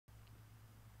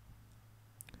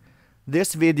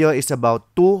This video is about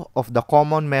two of the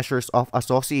common measures of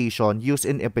association used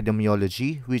in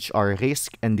epidemiology, which are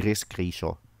risk and risk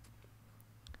ratio.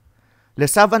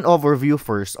 Let's have an overview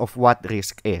first of what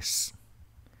risk is.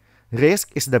 Risk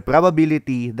is the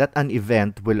probability that an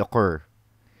event will occur.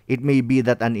 It may be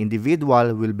that an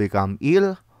individual will become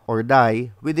ill or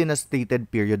die within a stated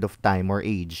period of time or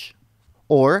age.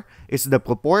 Or it's the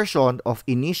proportion of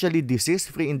initially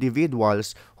disease-free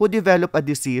individuals who develop a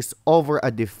disease over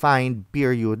a defined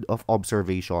period of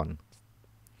observation.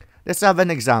 Let's have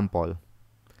an example.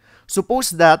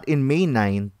 Suppose that in May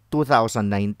 9,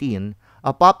 2019,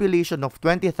 a population of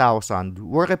 20,000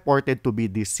 were reported to be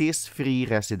disease-free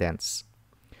residents.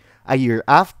 A year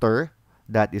after,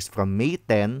 that is from May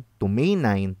 10 to May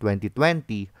 9,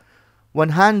 2020,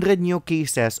 100 new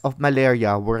cases of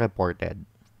malaria were reported.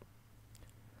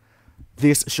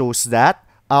 This shows that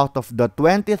out of the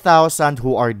 20,000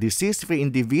 who are disease-free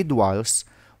individuals,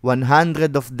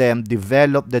 100 of them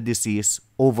develop the disease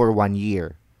over 1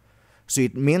 year. So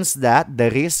it means that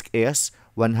the risk is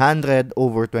 100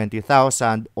 over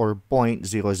 20,000 or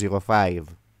 0.005.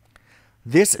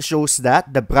 This shows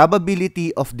that the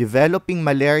probability of developing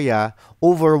malaria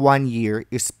over 1 year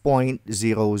is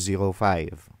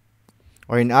 0.005.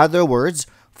 Or in other words,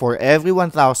 for every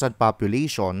 1,000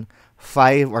 population,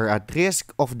 5 are at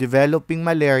risk of developing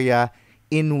malaria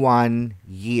in 1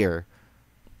 year.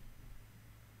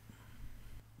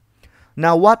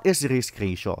 Now, what is risk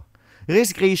ratio?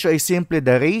 Risk ratio is simply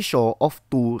the ratio of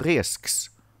two risks.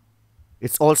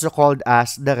 It's also called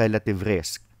as the relative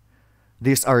risk.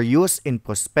 These are used in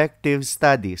prospective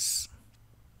studies.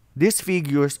 These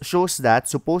figures shows that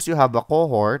suppose you have a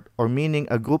cohort, or meaning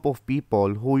a group of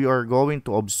people who you are going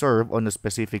to observe on a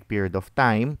specific period of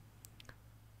time.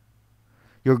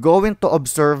 You're going to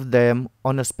observe them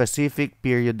on a specific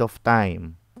period of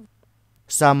time.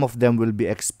 Some of them will be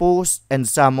exposed and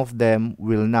some of them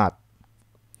will not.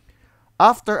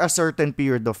 After a certain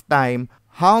period of time,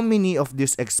 how many of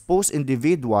these exposed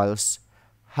individuals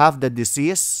have the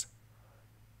disease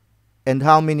and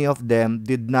how many of them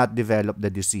did not develop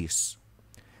the disease?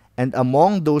 And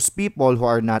among those people who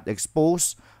are not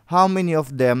exposed, how many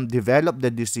of them developed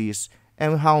the disease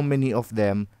and how many of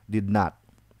them did not?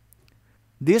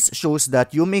 This shows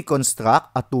that you may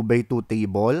construct a 2x2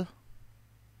 table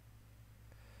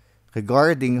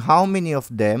regarding how many of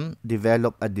them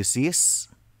develop a disease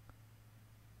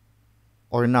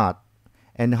or not,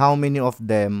 and how many of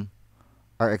them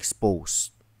are exposed.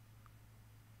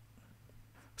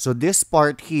 So this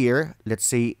part here, let's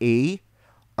say A,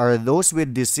 are those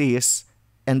with disease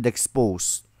and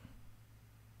exposed.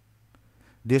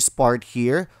 This part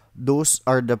here, those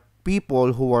are the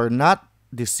people who are not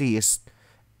diseased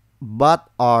but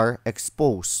are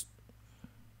exposed.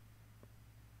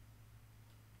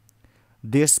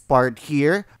 This part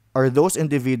here are those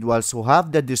individuals who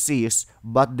have the disease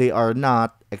but they are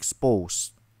not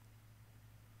exposed.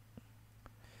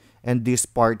 And this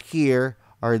part here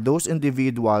are those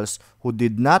individuals who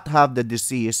did not have the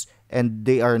disease and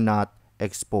they are not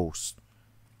exposed.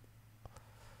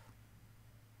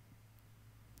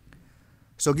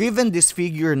 So given this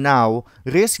figure now,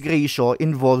 risk ratio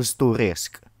involves two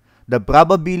risks. The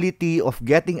probability of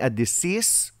getting a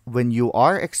disease when you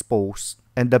are exposed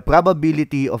and the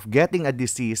probability of getting a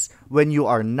disease when you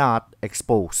are not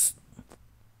exposed,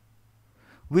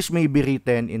 which may be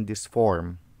written in this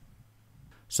form.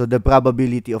 So the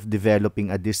probability of developing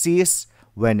a disease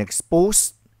when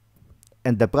exposed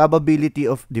and the probability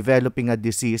of developing a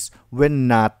disease when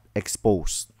not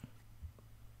exposed.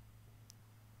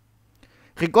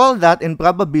 Recall that in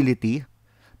probability,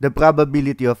 the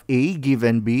probability of A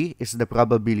given B is the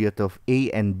probability of A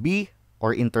and B,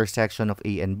 or intersection of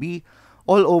A and B,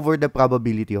 all over the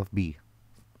probability of B.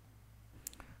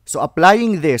 So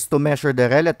applying this to measure the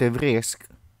relative risk,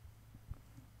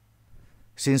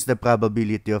 since the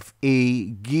probability of A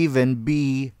given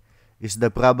B is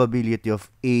the probability of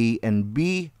A and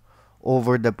B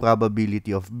over the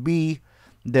probability of B,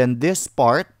 then this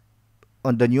part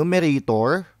on the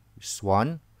numerator, this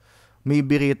one, may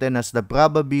be written as the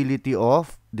probability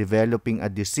of developing a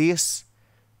disease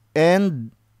and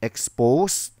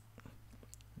exposed,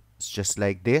 it's just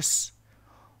like this,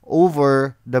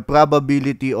 over the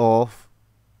probability of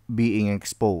being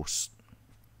exposed.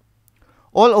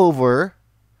 All over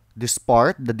this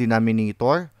part, the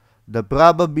denominator, the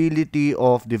probability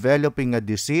of developing a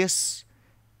disease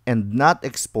and not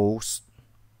exposed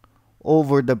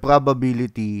over the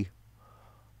probability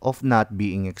of not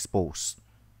being exposed.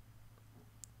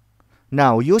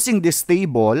 Now, using this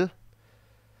table,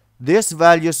 these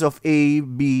values of A,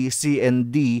 B, C,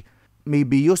 and D may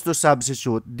be used to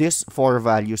substitute these four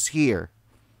values here.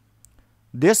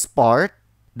 This part,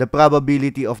 the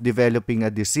probability of developing a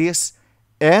disease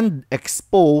and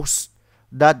exposed,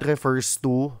 that refers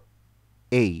to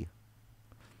A.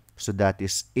 So that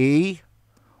is A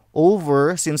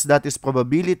over, since that is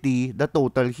probability, the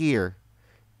total here.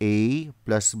 A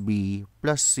plus B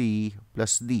plus C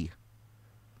plus D.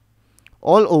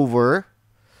 All over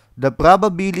the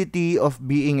probability of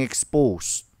being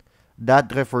exposed.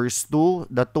 That refers to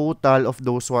the total of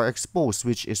those who are exposed,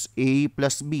 which is A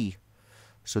plus B.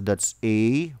 So that's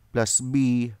A plus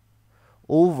B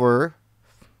over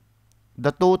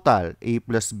the total, A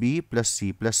plus B plus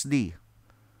C plus D.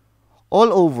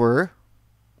 All over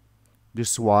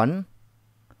this one,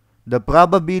 the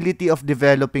probability of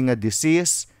developing a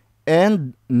disease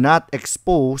and not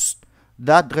exposed,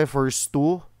 that refers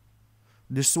to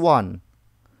this one,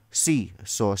 C.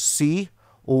 So C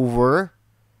over,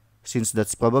 since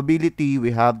that's probability,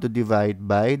 we have to divide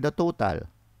by the total.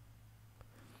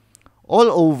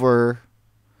 All over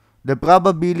the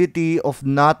probability of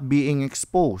not being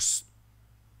exposed,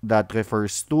 that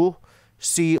refers to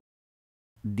C,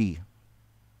 D.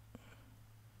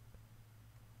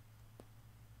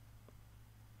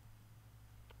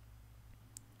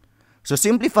 So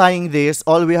simplifying this,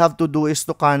 all we have to do is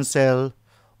to cancel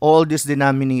all this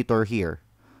denominator here.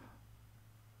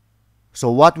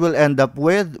 So what we'll end up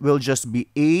with will just be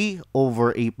A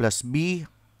over A plus B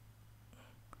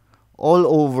all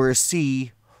over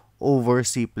C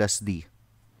plus D.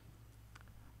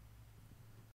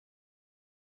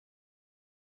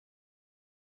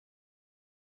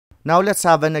 Now let's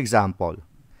have an example.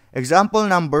 Example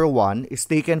number 1 is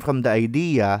taken from the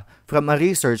idea from a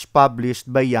research published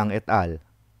by Yang et al.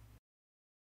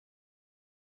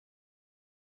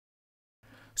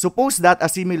 Suppose that a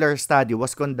similar study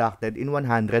was conducted in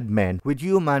 100 men with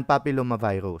human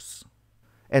papillomavirus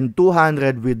and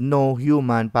 200 with no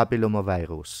human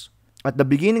papillomavirus. At the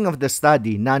beginning of the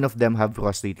study, none of them have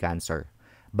prostate cancer.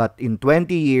 But in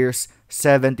 20 years,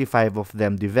 75 of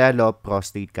them develop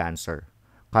prostate cancer.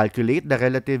 Calculate the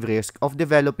relative risk of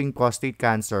developing prostate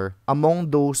cancer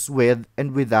among those with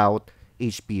and without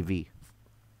HPV.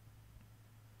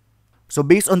 So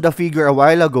based on the figure a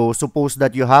while ago, suppose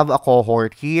that you have a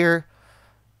cohort here.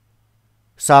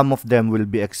 Some of them will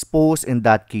be exposed, in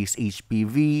that case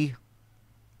HPV.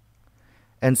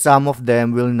 And some of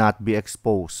them will not be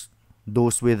exposed,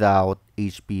 those without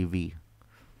HPV.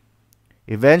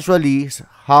 Eventually,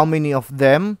 how many of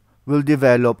them will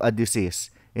develop a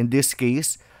disease? In this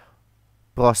case,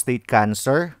 prostate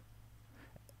cancer,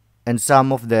 and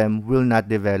some of them will not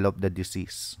develop the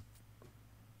disease.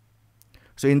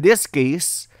 So in this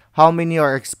case, how many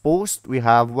are exposed? We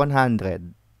have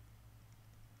 100.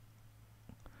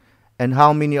 And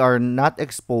how many are not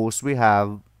exposed? We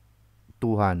have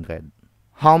 200.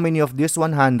 How many of these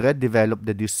 100 develop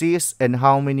the disease, and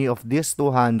how many of these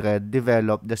 200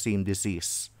 develop the same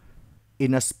disease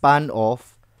in a span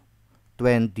of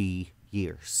 20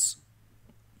 years?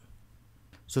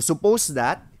 So suppose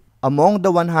that among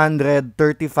the 100,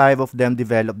 35 of them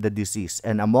develop the disease,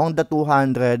 and among the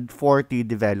 200, 40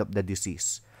 develop the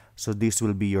disease. So this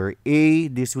will be your A,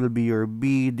 this will be your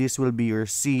B, this will be your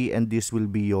C, and this will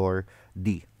be your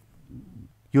D.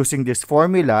 Using this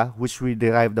formula, which we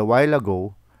derived a while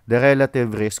ago, the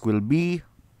relative risk will be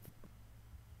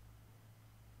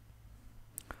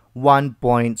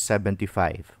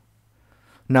 1.75.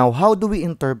 Now, how do we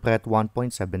interpret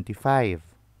 1.75?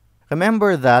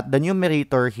 Remember that the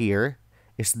numerator here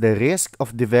is the risk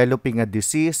of developing a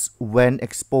disease when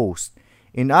exposed.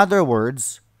 In other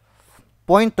words,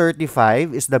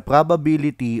 0.35 is the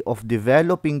probability of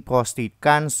developing prostate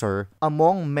cancer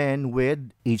among men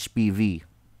with HPV.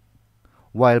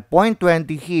 While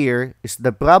 0.20 here is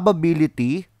the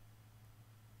probability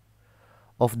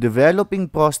of developing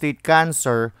prostate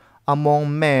cancer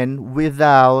among men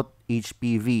without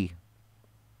HPV.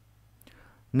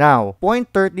 Now,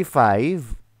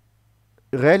 0.35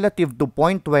 relative to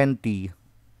 0.20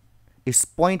 is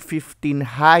 0.15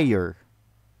 higher,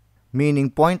 meaning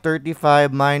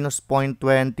 0.35 minus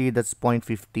 0.20, that's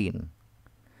 0.15.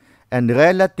 And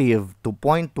relative to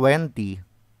 0.20,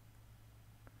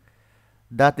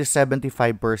 that is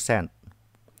 75%.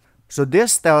 So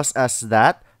this tells us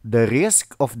that the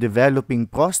risk of developing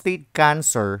prostate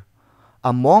cancer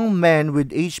among men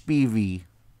with HPV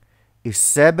is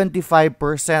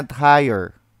 75%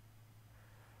 higher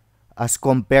as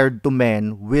compared to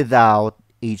men without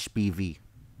HPV.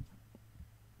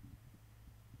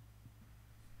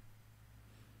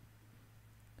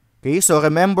 Okay, so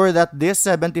remember that this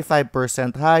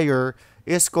 75% higher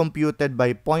is computed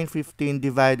by 0.15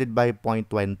 divided by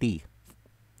 0.20.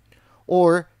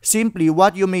 Or simply,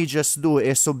 what you may just do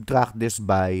is subtract this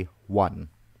by 1.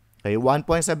 Okay,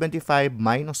 1.75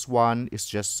 minus 1 is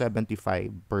just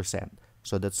 75%.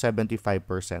 So that's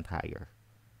 75% higher.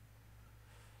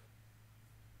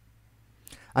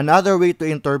 Another way to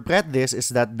interpret this is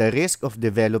that the risk of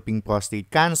developing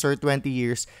prostate cancer 20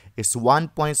 years is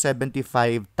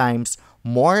 1.75 times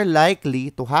more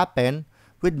likely to happen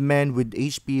with men with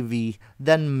HPV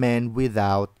than men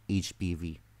without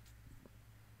HPV.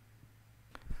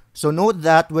 So note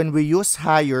that when we use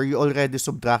higher, you already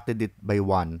subtracted it by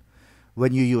 1.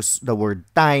 When you use the word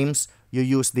times, you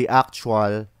use the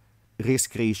actual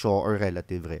risk ratio or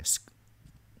relative risk.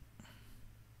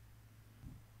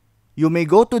 You may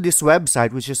go to this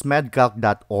website, which is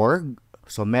medcalc.org.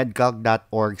 So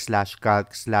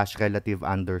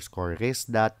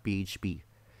medcalc.org/calc/relative_risk.php.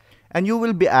 And you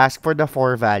will be asked for the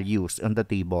 4 values on the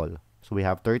table. So we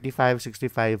have 35,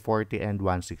 65, 40, and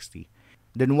 160.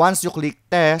 Then once you click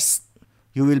test,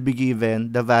 you will be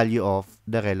given the value of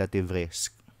the relative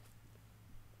risk.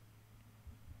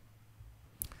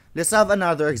 Let's have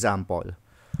another example.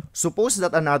 Suppose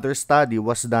that another study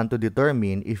was done to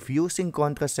determine if using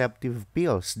contraceptive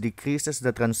pills decreases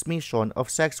the transmission of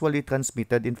sexually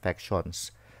transmitted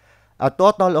infections. A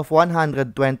total of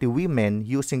 120 women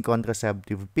using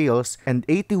contraceptive pills and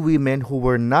 80 women who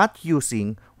were not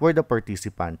using were the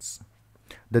participants.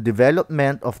 The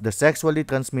development of the sexually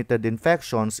transmitted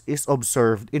infections is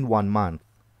observed in 1 month.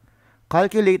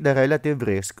 Calculate the relative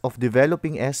risk of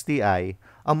developing STI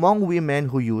among women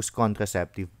who use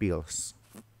contraceptive pills.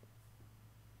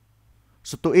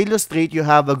 So to illustrate, you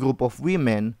have a group of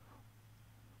women.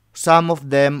 Some of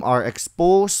them are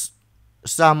exposed,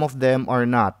 some of them are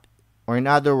not. Or in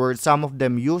other words, some of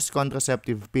them used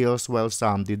contraceptive pills while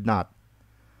some did not.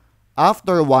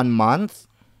 After 1 month,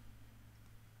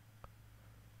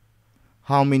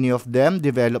 how many of them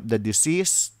developed the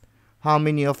disease? How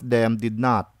many of them did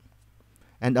not?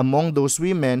 And among those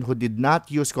women who did not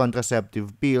use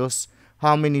contraceptive pills,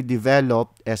 how many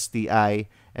developed STI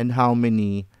and how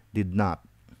many did not?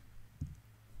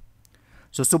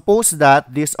 So suppose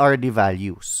that these are the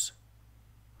values.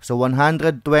 So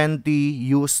 120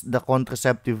 used the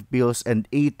contraceptive pills and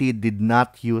 80 did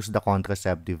not use the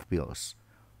contraceptive pills.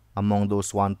 Among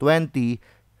those 120,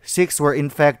 6 were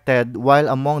infected, while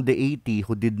among the 80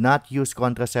 who did not use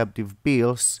contraceptive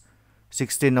pills,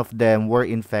 16 of them were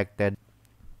infected.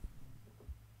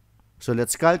 So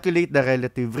let's calculate the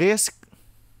relative risk.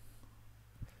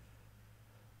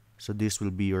 So this will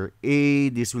be your A,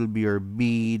 this will be your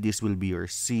B, this will be your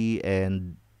C,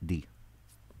 and D.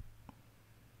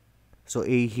 So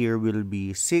A here will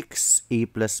be 6, A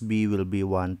plus B will be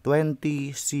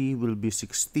 120, C will be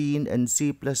 16, and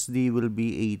C plus D will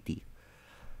be 80.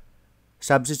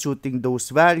 Substituting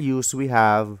those values, we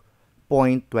have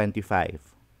 0.25.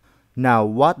 Now,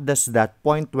 what does that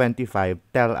 0.25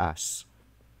 tell us?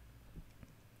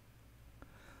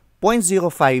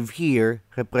 0.05 here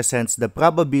represents the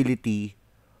probability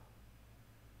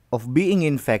of being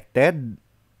infected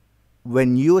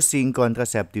when using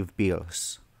contraceptive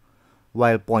pills,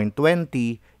 while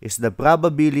 0.20 is the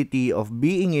probability of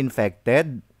being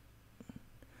infected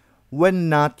when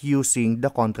not using the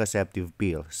contraceptive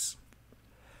pills.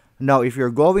 Now, if you're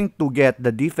going to get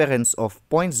the difference of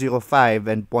 0.05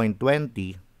 and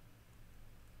 0.20,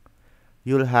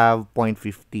 you'll have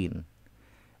 0.15.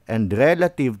 And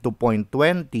relative to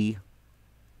 0.20,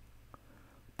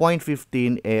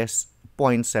 0.15 is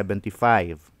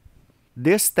 0.75.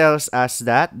 This tells us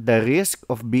that the risk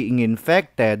of being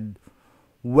infected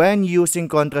when using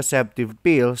contraceptive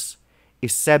pills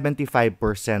is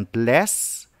 75%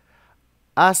 less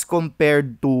as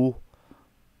compared to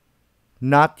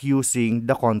not using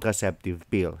the contraceptive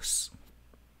pills.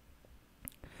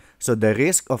 So the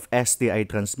risk of STI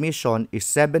transmission is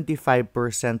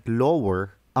 75%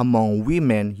 lower among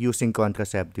women using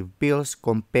contraceptive pills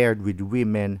compared with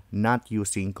women not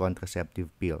using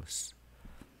contraceptive pills.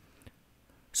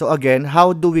 So again,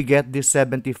 how do we get this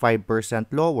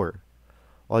 75% lower?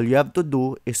 All you have to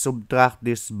do is subtract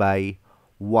this by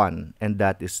 1, and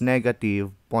that is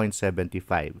negative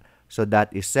 0.75. So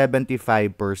that is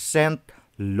 75%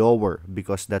 lower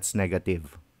because that's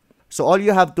negative. So all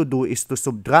you have to do is to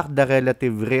subtract the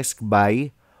relative risk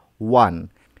by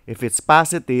 1. If it's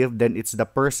positive, then it's the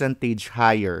percentage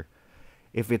higher.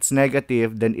 If it's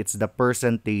negative, then it's the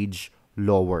percentage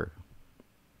lower.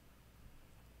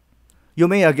 You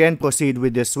may again proceed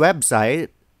with this website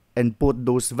and put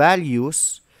those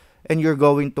values, and you're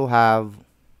going to have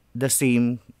the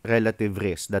same relative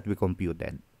risk that we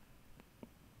computed.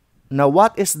 Now,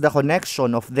 what is the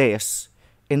connection of this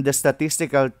in the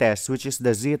statistical test, which is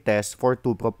the z-test for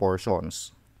two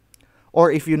proportions.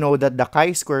 Or if you know that the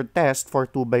chi-square test for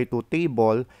 2 by 2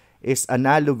 table is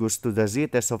analogous to the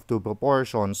z-test of two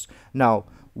proportions, now,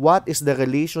 what is the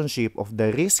relationship of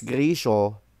the risk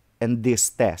ratio and these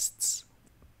tests?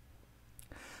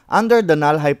 Under the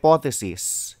null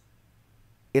hypothesis,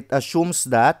 it assumes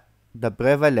that the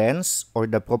prevalence or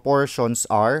the proportions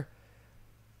are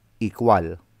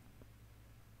equal.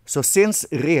 So since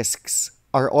risks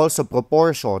are also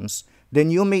proportions,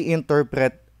 then you may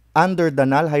interpret under the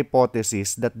null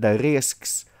hypothesis that the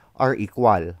risks are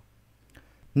equal.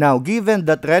 Now, given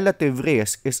that relative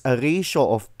risk is a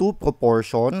ratio of two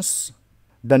proportions,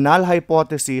 the null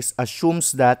hypothesis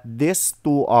assumes that these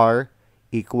two are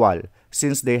equal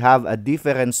since they have a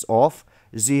difference of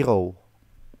 0.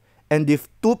 And if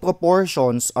two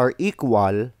proportions are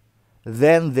equal,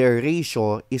 then their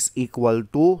ratio is equal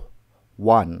to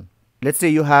 1. Let's say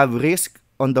you have risk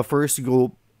on the first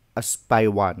group as pi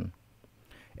 1.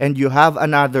 And you have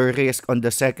another risk on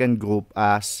the second group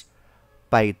as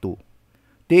pi 2.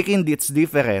 Taking its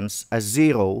difference as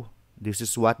 0, this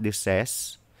is what this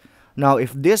says. Now,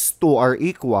 if these two are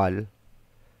equal,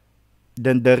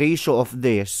 then the ratio of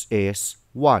this is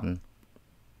 1.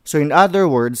 So in other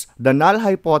words, the null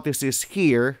hypothesis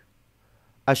here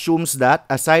assumes that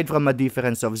aside from a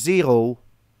difference of 0,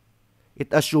 it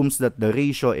assumes that the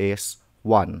ratio is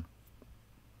 1.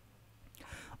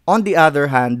 On the other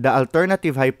hand, the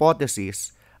alternative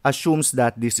hypothesis assumes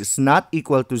that this is not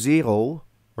equal to 0,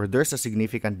 or there's a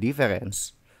significant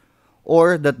difference,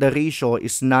 or that the ratio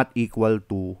is not equal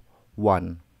to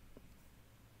 1.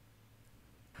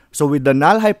 So with the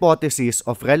null hypothesis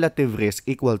of relative risk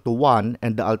equal to 1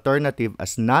 and the alternative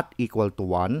as not equal to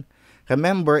 1,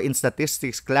 remember in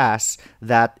statistics class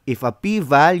that if a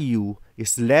p-value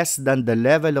is less than the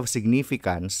level of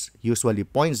significance, usually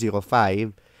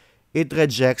 0.05, it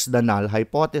rejects the null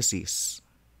hypothesis.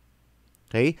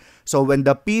 Okay? So when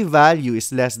the p-value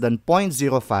is less than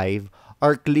 0.05,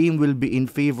 our claim will be in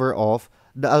favor of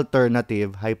the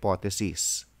alternative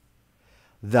hypothesis.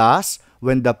 Thus,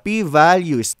 when the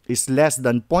p-value is less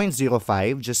than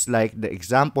 0.05, just like the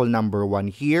example number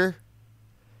 1 here,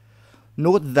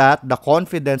 note that the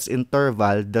confidence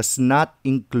interval does not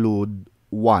include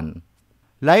 1.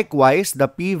 Likewise, the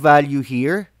p-value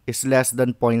here is less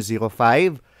than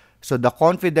 0.05, so the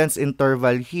confidence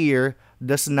interval here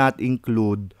does not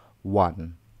include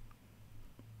 1.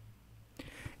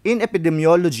 In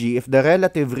epidemiology, if the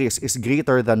relative risk is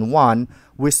greater than 1,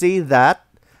 we say that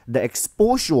the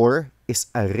exposure is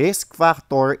a risk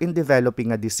factor in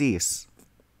developing a disease.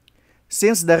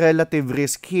 Since the relative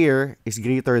risk here is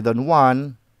greater than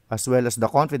 1, as well as the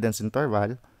confidence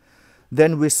interval,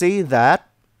 then we say that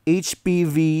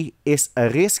HPV is a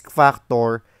risk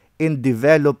factor in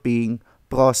developing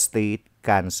prostate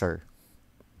cancer.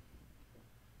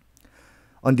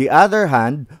 On the other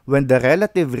hand, when the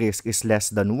relative risk is less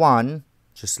than 1,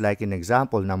 just like in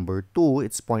example number 2,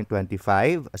 it's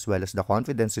 0.25, as well as the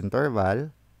confidence interval,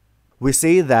 we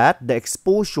say that the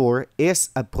exposure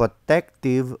is a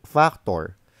protective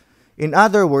factor. In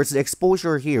other words, the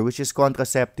exposure here, which is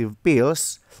contraceptive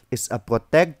pills, is a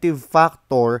protective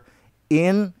factor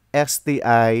in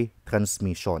STI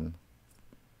transmission.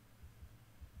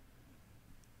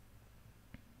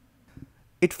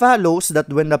 It follows that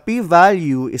when the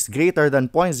p-value is greater than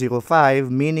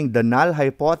 0.05, meaning the null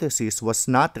hypothesis was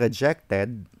not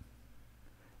rejected,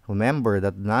 remember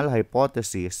that null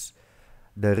hypothesis,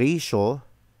 the ratio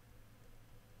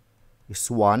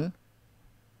is 1.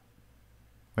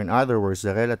 In other words,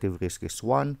 the relative risk is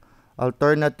 1.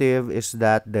 Alternative is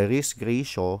that the risk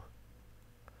ratio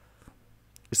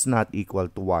is not equal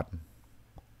to 1,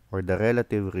 or the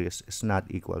relative risk is not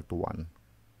equal to 1.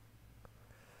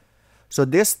 So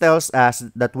this tells us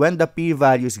that when the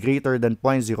p-value is greater than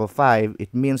 0.05,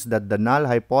 it means that the null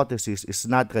hypothesis is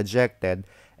not rejected.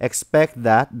 Expect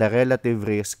that the relative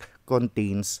risk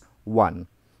contains 1.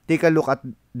 Take a look at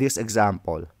this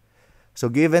example. So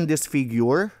given this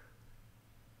figure,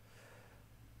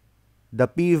 the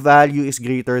p-value is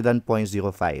greater than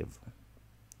 0.05.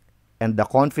 And the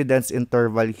confidence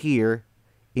interval here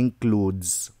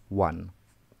includes 1.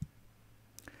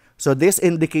 So this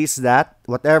indicates that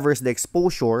whatever is the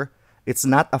exposure, it's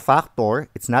not a factor,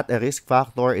 it's not a risk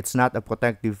factor, it's not a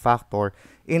protective factor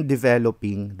in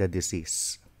developing the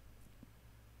disease.